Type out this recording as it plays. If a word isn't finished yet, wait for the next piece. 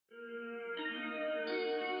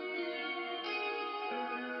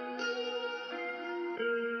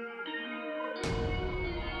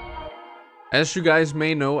As you guys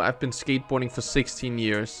may know, I've been skateboarding for 16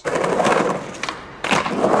 years.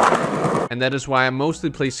 And that is why I mostly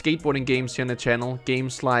play skateboarding games here on the channel.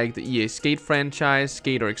 Games like the EA Skate franchise,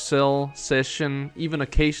 Skate or XL, Session, even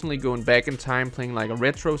occasionally going back in time playing like a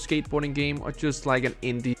retro skateboarding game or just like an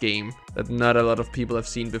indie game that not a lot of people have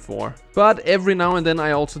seen before. But every now and then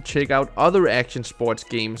I also check out other action sports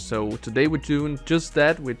games. So today we're doing just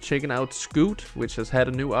that. We're checking out Scoot, which has had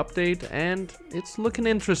a new update and it's looking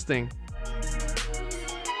interesting.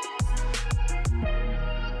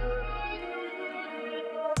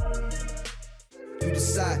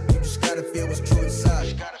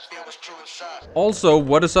 Also,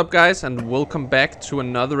 what is up guys, and welcome back to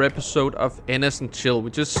another episode of NS and Chill. We're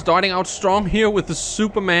just starting out strong here with the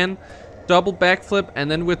Superman double backflip, and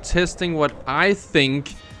then we're testing what I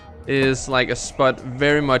think is like a spot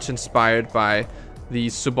very much inspired by the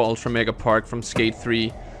Super Ultra Mega Park from Skate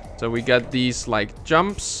 3. So we got these like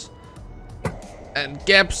jumps and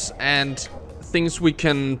gaps and things we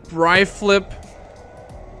can bri flip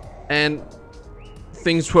and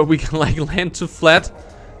things where we can like land to flat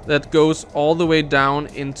that goes all the way down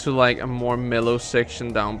into like a more mellow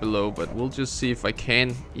section down below. But we'll just see if I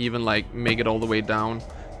can even like make it all the way down.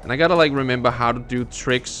 And I gotta like remember how to do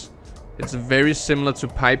tricks. It's very similar to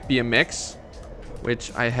Pipe BMX,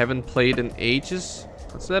 which I haven't played in ages.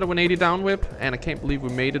 What's that, a 180 down whip? And I can't believe we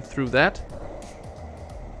made it through that.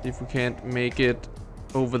 See if we can't make it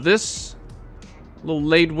over this little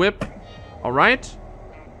late whip. All right.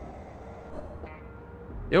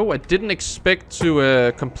 Yo, I didn't expect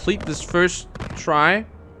to complete this first try,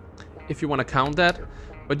 if you want to count that.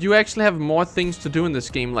 But you actually have more things to do in this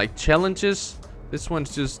game, like challenges. This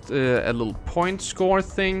one's just a little point score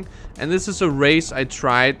thing. And this is a race I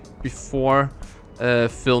tried before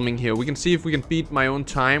filming here. We can see if we can beat my own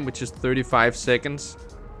time, which is 35 seconds.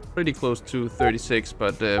 Pretty close to 36,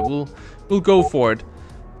 but we'll go for it.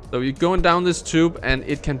 So you're going down this tube and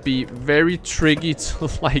it can be very tricky to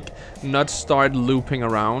like not start looping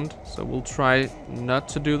around. So we'll try not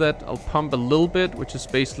to do that. I'll pump a little bit, which is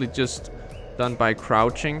basically just done by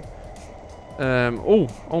crouching.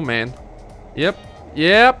 Oh man. Yep.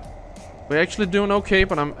 We're actually doing okay,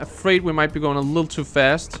 but I'm afraid we might be going a little too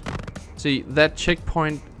fast. See, that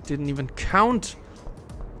checkpoint didn't even count.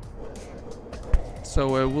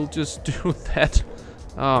 So we'll just do that.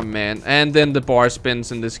 Oh man, and then the bar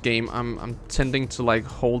spins in this game. I'm tending to like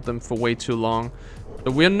hold them for way too long.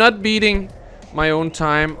 But we're not beating my own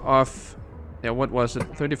time of, yeah, what was it?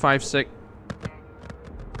 35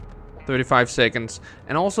 seconds.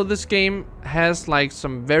 And also this game has like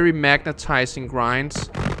some very magnetizing grinds.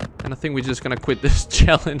 And I think we're just gonna quit this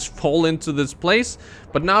challenge, fall into this place.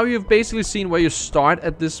 But now you've basically seen where you start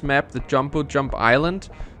at this map, the Jumbo Jump Island.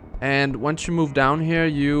 And once you move down here,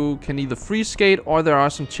 you can either free skate or there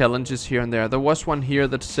are some challenges here and there. There was one here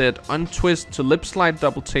that said untwist to lip slide,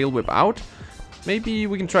 double tail whip out. Maybe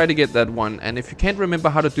we can try to get that one. And if you can't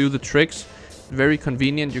remember how to do the tricks, very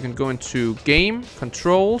convenient. You can go into game,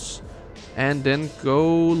 controls, and then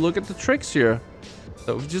go look at the tricks here.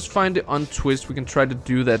 So if you just find the untwist, we can try to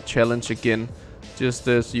do that challenge again. Just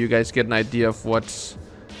so you guys get an idea of what's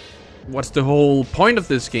the whole point of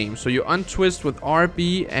this game. So you untwist with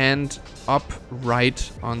RB and up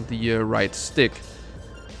right on the right stick.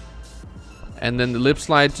 And then the lip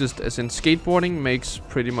slide, just as in skateboarding, makes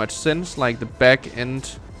pretty much sense. Like the back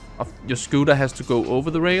end of your scooter has to go over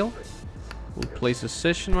the rail. We'll place a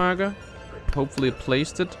session marker. Hopefully it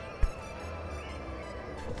placed it.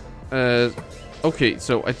 Okay,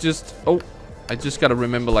 so I just gotta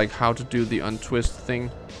remember like how to do the untwist thing.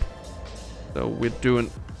 So we're doing...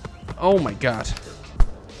 Oh my god.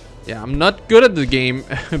 Yeah, I'm not good at the game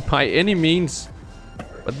by any means.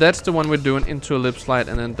 But that's the one we're doing, into a lip slide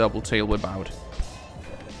and then double tail whip out.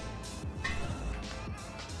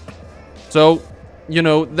 So, you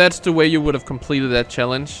know, that's the way you would have completed that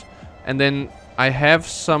challenge. And then I have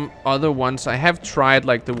some other ones. I have tried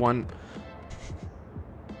like the one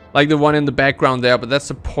in the background there, but that's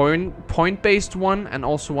a point-based one, and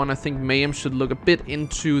also one I think Mayhem should look a bit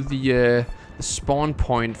into the spawn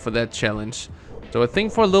point for that challenge. So I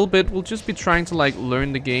think for a little bit we'll just be trying to like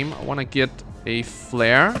learn the game. I want to get a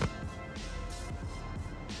flare.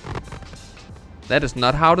 That is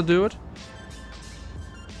not how to do it.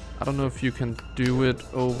 I don't know if you can do it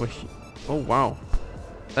over here. Oh wow,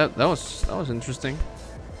 that was interesting.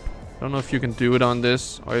 I don't know if you can do it on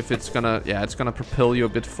this, or if it's gonna, yeah, it's gonna propel you a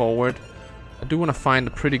bit forward. I do want to find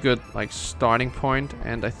a pretty good like starting point,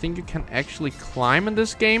 and I think you can actually climb in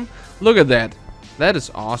this game. Look at that. That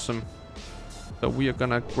is awesome. So we are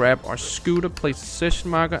gonna grab our scooter, place the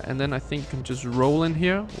session marker, and then I think you can just roll in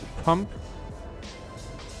here. We'll pump.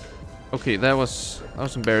 Okay, that was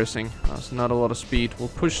embarrassing. That was not a lot of speed. We'll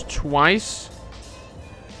push twice.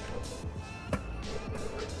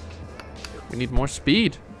 We need more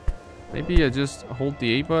speed. Maybe I just hold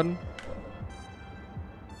the A button.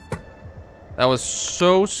 That was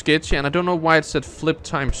so sketchy, and I don't know why it said flip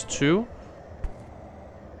 ×2.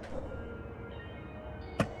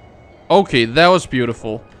 Okay, that was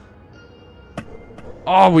beautiful.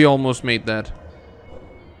 Oh, we almost made that.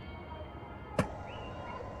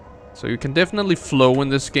 So you can definitely flow in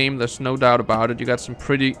this game, there's no doubt about it. You got some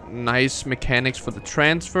pretty nice mechanics for the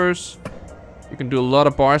transfers. You can do a lot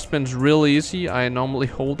of bar spins real easy. I normally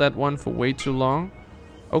hold that one for way too long.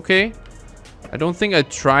 Okay. I don't think I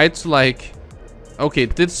tried to like... Okay,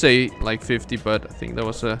 it did say like 50, but I think that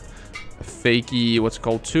was a fakey, what's it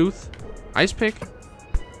called, tooth? Ice pick?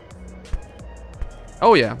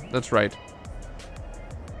 Oh yeah, that's right.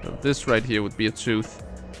 So this right here would be a tooth.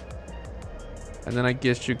 And then I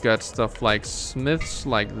guess you got stuff like smiths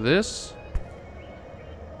like this.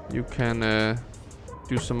 You can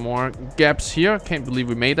do some more gaps here. Can't believe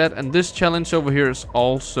we made that. And this challenge over here is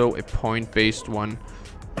also a point-based one.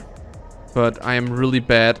 But I am really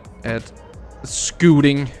bad at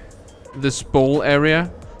scooting this bowl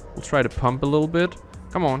area. We'll try to pump a little bit.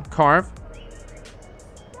 Come on, carve.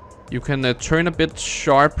 You can turn a bit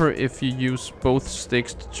sharper if you use both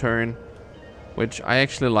sticks to turn. Which I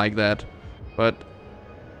actually like that. But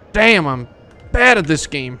damn, I'm bad at this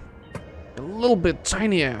game. A little bit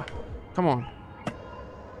tinier. Come on.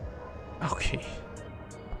 Okay.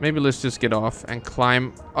 Maybe let's just get off and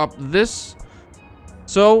climb up this.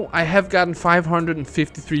 So I have gotten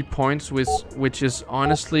 553 points, which is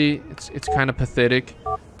honestly it's kind of pathetic.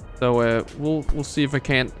 So we'll see if I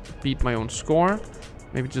can't beat my own score.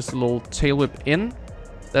 Maybe just a little tail whip in.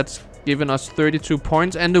 That's given us 32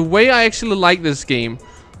 points. And the way I actually like this game,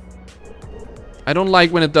 I don't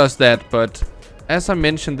like when it does that, but as I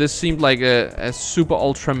mentioned, this seemed like a super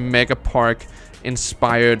ultra mega park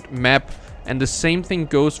inspired map, and the same thing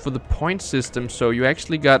goes for the point system. So you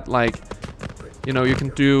actually got like, you know, you can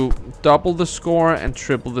do double the score and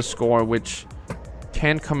triple the score, which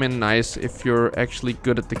can come in nice if you're actually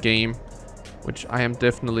good at the game, which I am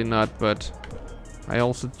definitely not, but I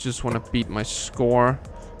also just want to beat my score.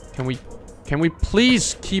 Can we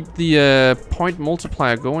please keep the point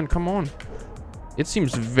multiplier going? Come on. It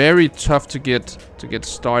seems very tough to get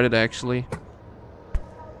started, actually.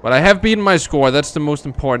 But I have beaten my score. That's the most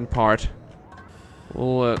important part.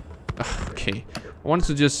 Well, okay. I wanted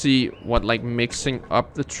to just see what, like, mixing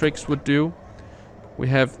up the tricks would do. We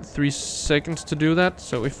have 3 seconds to do that.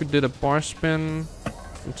 So if we did a bar spin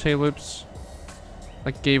and tail whips,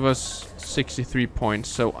 that gave us 63 points.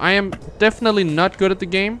 So I am definitely not good at the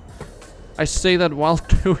game. I say that while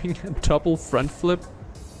doing a double front flip.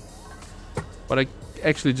 But I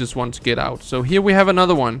actually just want to get out. So here we have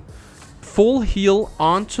another one. Full heel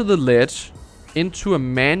onto the ledge into a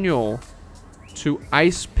manual to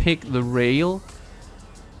ice pick the rail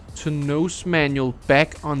to nose manual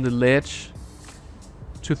back on the ledge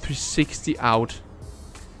to 360 out.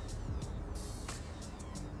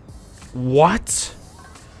 What?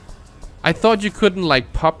 I thought you couldn't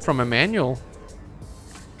like pop from a manual.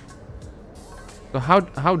 So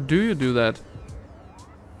how do you do that?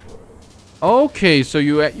 Okay, so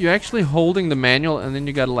you're actually holding the manual and then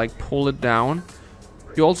you gotta like pull it down.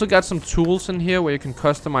 You also got some tools in here where you can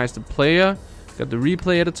customize the player, got the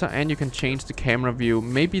replay editor, and you can change the camera view.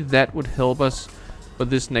 Maybe that would help us for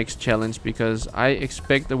this next challenge, because I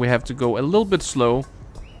expect that we have to go a little bit slow.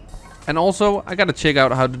 And also, I gotta check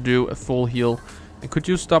out how to do a full heel. And could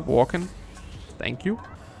you stop walking? Thank you.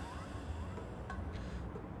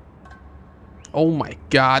 Oh my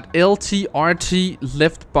god, LT, RT,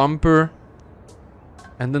 left bumper.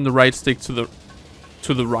 And then the right stick to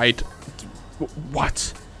the right.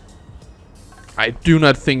 What? I do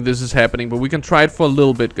not think this is happening, but we can try it for a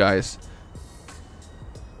little bit, guys.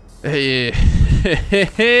 Hey,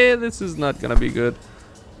 this is not gonna be good.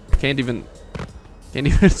 Can't even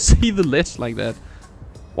see the ledge like that.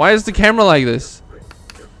 Why is the camera like this?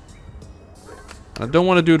 I don't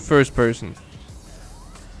want to do it first person.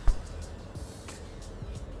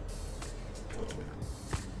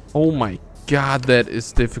 Oh my god, that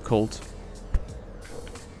is difficult.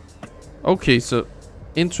 Okay, so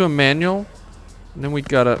into a manual, and then we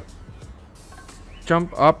gotta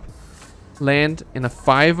jump up, land in a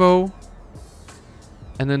 5-0,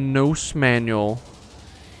 and then nose manual.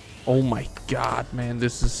 Oh my god, man,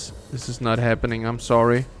 this is not happening. I'm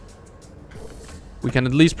sorry. We can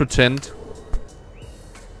at least pretend.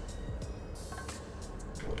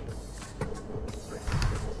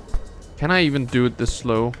 Can I even do it this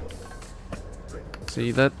slow?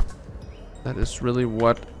 See, that That is really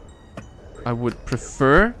what I would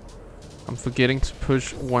prefer. I'm forgetting to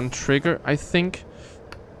push one trigger, I think.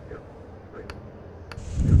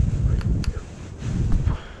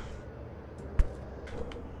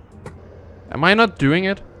 Am I not doing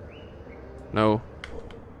it? No.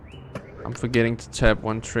 I'm forgetting to tap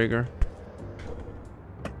one trigger.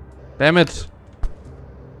 Damn it.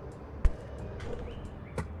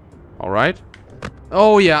 Alright.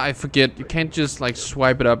 Oh yeah, I forget. You can't just like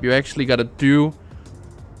swipe it up. You actually gotta do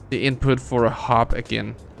the input for a hop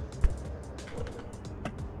again.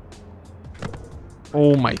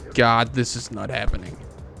 Oh my god, this is not happening.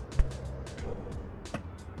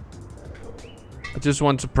 I just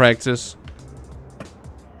want to practice.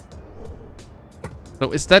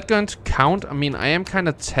 So is that going to count? I mean, I am kind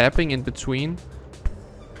of tapping in between.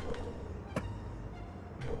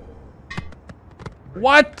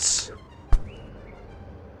 What?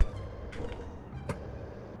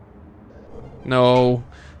 No.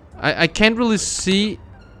 I can't really see.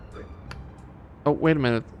 Oh, wait a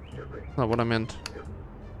minute. That's not what I meant.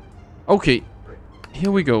 Okay. Here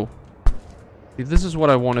we go. See, this is what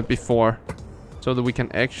I wanted before. So that we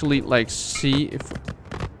can actually, like, see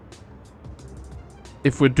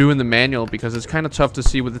if we're doing the manual, because it's kind of tough to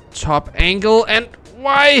see with the top angle. And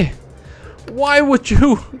why? Why would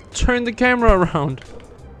you turn the camera around?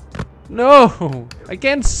 No, I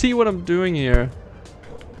can't see what I'm doing here.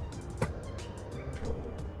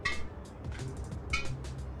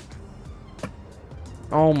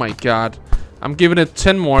 Oh my god. I'm giving it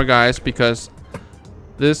 10 more, guys, because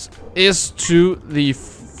this is to the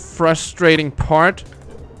frustrating part.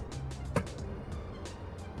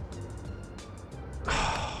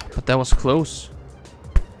 But that was close.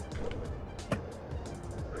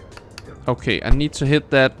 Okay, I need to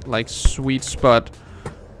hit that like sweet spot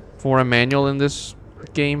for a manual in this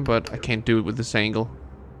game, but I can't do it with this angle.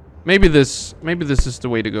 Maybe this is the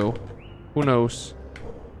way to go. Who knows?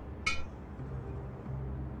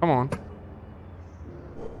 Come on.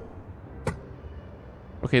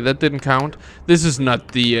 Okay, that didn't count. This is not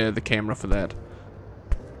the camera for that.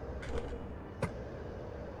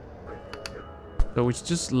 So it's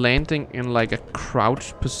just landing in like a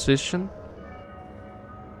crouched position.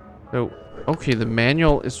 So, okay, the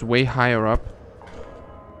manual is way higher up.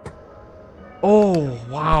 Oh,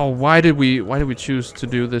 wow. Why did we choose to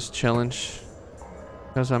do this challenge?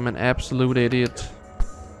 Because I'm an absolute idiot.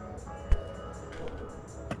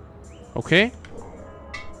 Okay.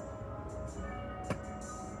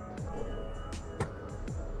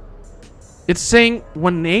 It's saying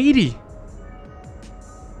 180.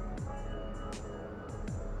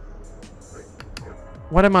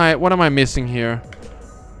 What am I missing here?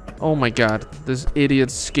 Oh my god, this idiot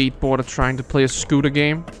skateboarder trying to play a scooter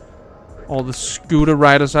game. All the scooter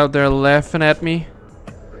riders out there laughing at me.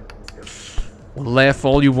 Well, laugh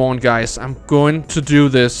all you want, guys. I'm going to do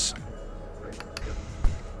this.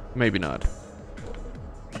 Maybe not.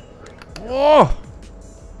 Oh!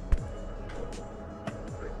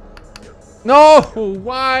 No!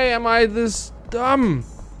 Why am I this dumb?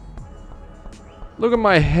 Look at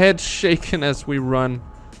my head shaking as we run.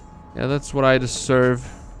 Yeah, that's what I deserve.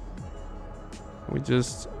 We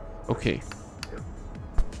just... Okay.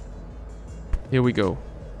 Here we go.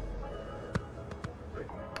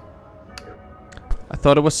 I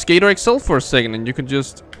thought it was Skater XL for a second, and you could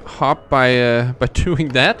just hop by doing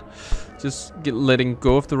that. Just letting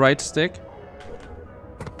go of the right stick.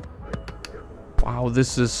 Wow,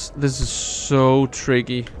 this is so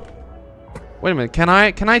tricky. Wait a minute, can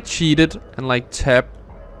I cheat it and like tap?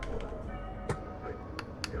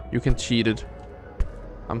 You can cheat it.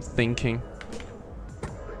 I'm thinking.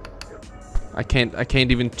 I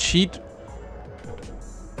can't even cheat.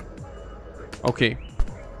 Okay.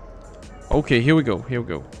 Okay, here we go. Here we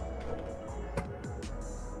go.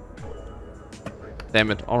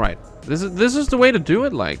 Damn it. All right. This is the way to do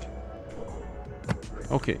it, like.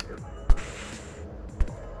 Okay.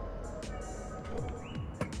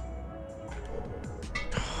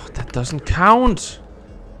 That doesn't count.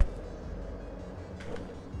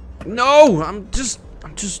 No, I'm just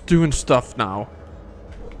doing stuff now.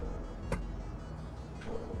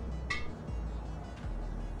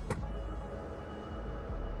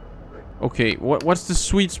 Okay, what's the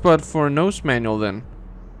sweet spot for a nose manual then?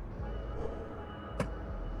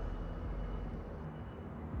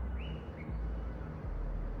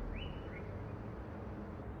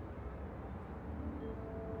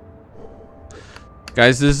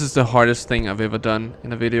 Guys, this is the hardest thing I've ever done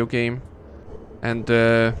in a video game. And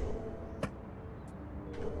it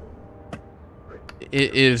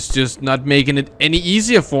is just not making it any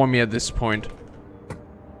easier for me at this point.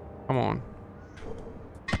 Come on.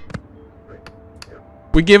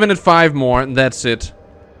 We're giving it 5 more, and that's it.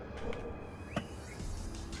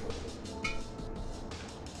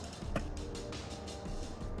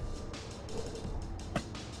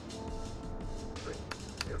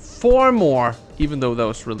 Four more, even though that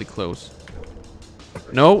was really close.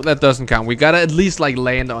 No, that doesn't count. We gotta at least like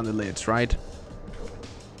land on the ledge, right?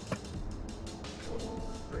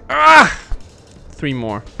 Ah! 3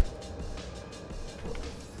 more.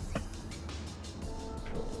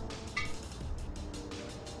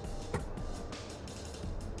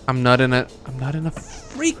 I'm not in a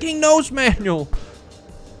freaking nose manual.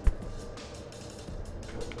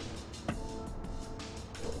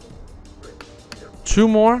 Two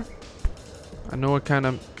more. I know I kind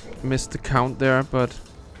of missed the count there, but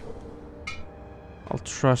I'll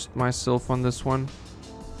trust myself on this one.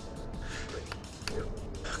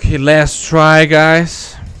 Okay, last try,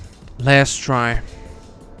 guys. Last try.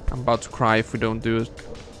 I'm about to cry if we don't do it.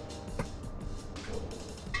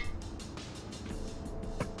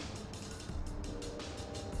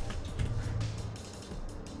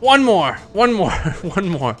 One more. One more. One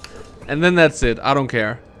more. And then that's it. I don't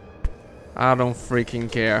care. I don't freaking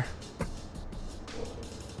care.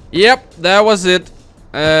 Yep, that was it.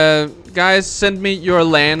 Guys, send me your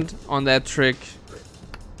land on that trick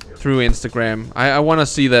through Instagram. I want to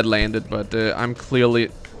see that landed, but I'm clearly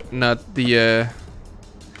not the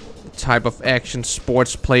type of action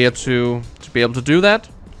sports player to be able to do that.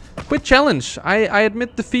 Quick challenge. I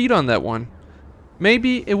admit defeat on that one.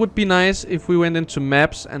 Maybe it would be nice if we went into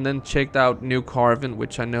maps and then checked out New Carvin,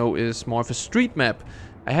 which I know is more of a street map.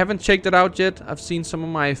 I haven't checked it out yet. I've seen some of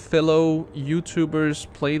my fellow YouTubers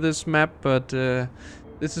play this map, but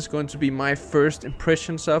this is going to be my first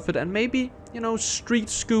impressions of it. And maybe, you know,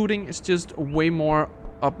 street scooting is just way more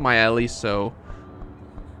up my alley, so...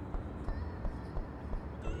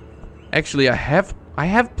 Actually, I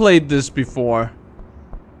have played this before.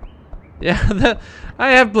 Yeah,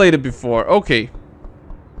 I have played it before. Okay.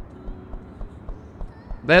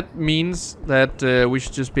 That means that we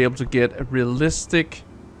should just be able to get a realistic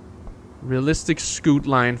scoot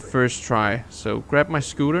line first try. So grab my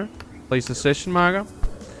scooter, place the session marker.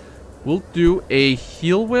 We'll do a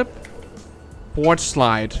heel whip, board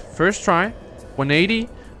slide. First try, 180,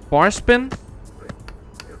 bar spin.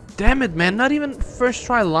 Damn it, man, not even first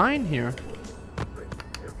try line here.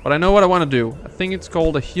 But I know what I want to do. I think it's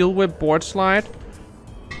called a heel whip board slide.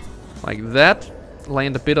 Like that.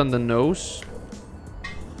 Land a bit on the nose.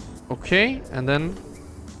 Okay, and then...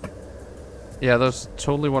 Yeah, that's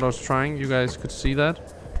totally what I was trying. You guys could see that.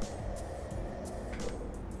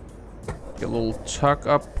 Get a little tuck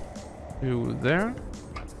up to there.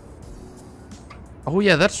 Oh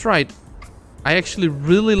yeah, that's right. I actually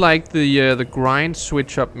really like the grind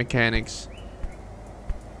switch up mechanics.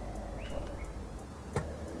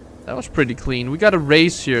 That was pretty clean. We got a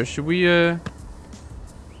race here. Should we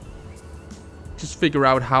just figure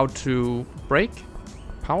out how to brake?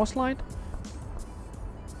 Power slide?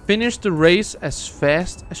 Finish the race as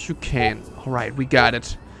fast as you can. Alright, we got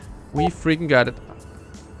it. We freaking got it.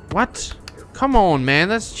 What? Come on, man.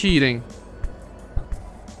 That's cheating.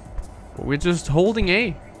 We're just holding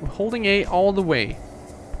A. We're holding A all the way.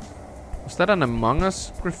 Was that an Among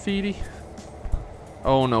Us graffiti?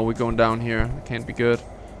 Oh no, we're going down here. That can't be good.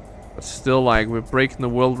 But still, like, we're breaking the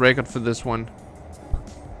world record for this one.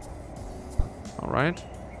 Alright.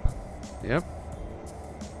 Yep.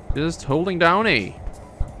 Just holding down A.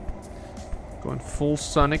 Going full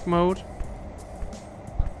Sonic mode.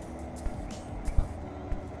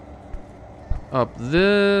 Up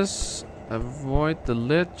this. Avoid the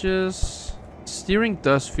ledges. Steering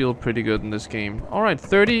does feel pretty good in this game. Alright,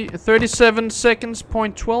 37 seconds,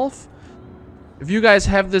 point 12. If you guys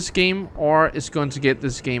have this game or is going to get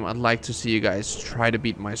this game, I'd like to see you guys try to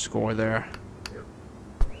beat my score there.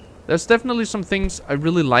 There's definitely some things I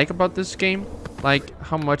really like about this game. Like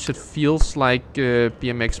how much it feels like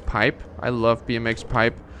BMX Pipe. I love BMX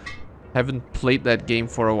Pipe. Haven't played that game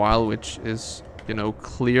for a while, which is, you know,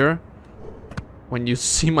 clear. When you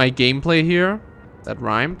see my gameplay here, that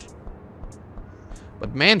rhymed.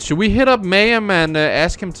 But man, should we hit up Mayhem and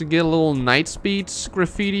ask him to get a little Nightspeeds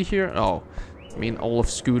graffiti here? Oh, I mean, all of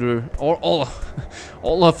Scooter, or all of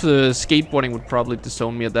skateboarding would probably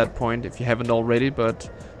disown me at that point if you haven't already. But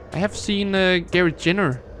I have seen Garrett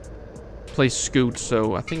Jenner play Scoot,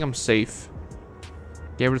 so I think I'm safe.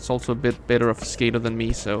 Garrett's also a bit better of a skater than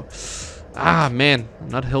me, so... Ah, man, I'm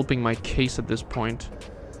not helping my case at this point.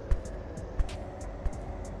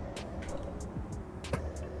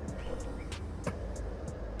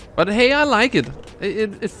 But hey, I like it.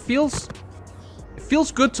 It feels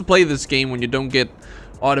good to play this game when you don't get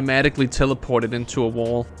automatically teleported into a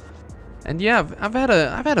wall. And yeah, I've had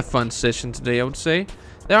a fun session today, I would say.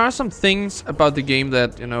 There are some things about the game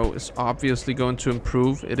that, you know, is obviously going to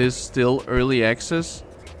improve. It is still early access.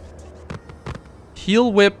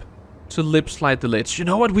 Heel whip to lip slide the ledge. You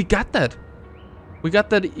know what? We got that. We got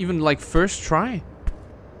that even like first try.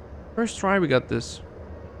 First try we got this.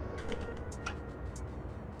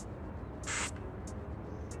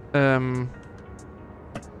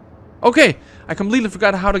 Okay, I completely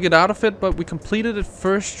forgot how to get out of it, but we completed it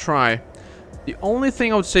first try. The only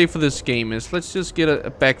thing I would say for this game is let's just get a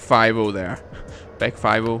back 5-0 there. Back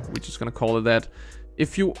 5-0, we're just gonna call it that.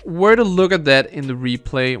 If you were to look at that in the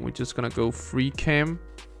replay, we're just gonna go free cam.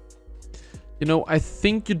 You know, I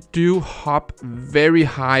think you do hop very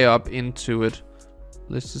high up into it.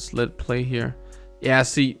 Let's just let it play here. Yeah,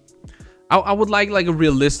 see, I would like a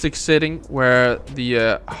realistic setting where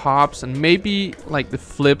the hops and maybe like the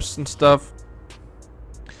flips and stuff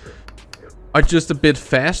are just a bit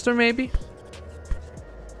faster, maybe.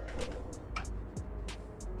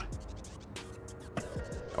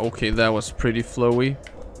 Okay, that was pretty flowy.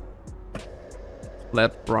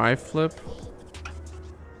 Flat bri flip.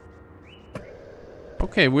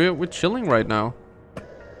 Okay, we're chilling right now.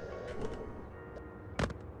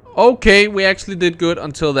 Okay, we actually did good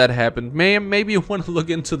until that happened. Maybe you want to look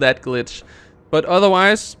into that glitch. But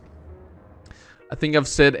otherwise, I think I've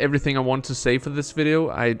said everything I want to say for this video.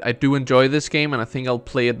 I do enjoy this game, and I think I'll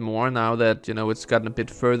play it more now that, you know, it's gotten a bit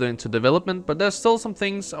further into development. But there's still some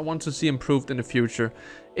things I want to see improved in the future.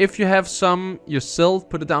 If you have some yourself,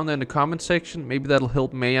 put it down there in the comment section. Maybe that'll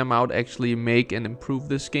help Mayhem out actually make and improve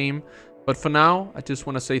this game. But for now, I just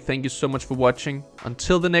want to say thank you so much for watching.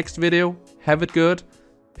 Until the next video, have it good.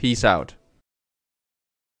 Peace out.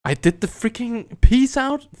 I did the freaking peace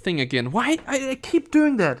out thing again. Why? I keep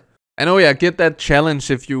doing that. And oh yeah, get that challenge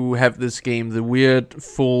if you have this game. The weird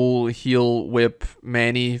full heel whip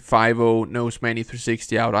Manny 5-0 nose Manny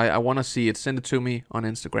 360 out. I want to see it. Send it to me on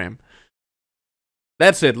Instagram.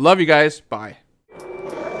 That's it. Love you guys. Bye.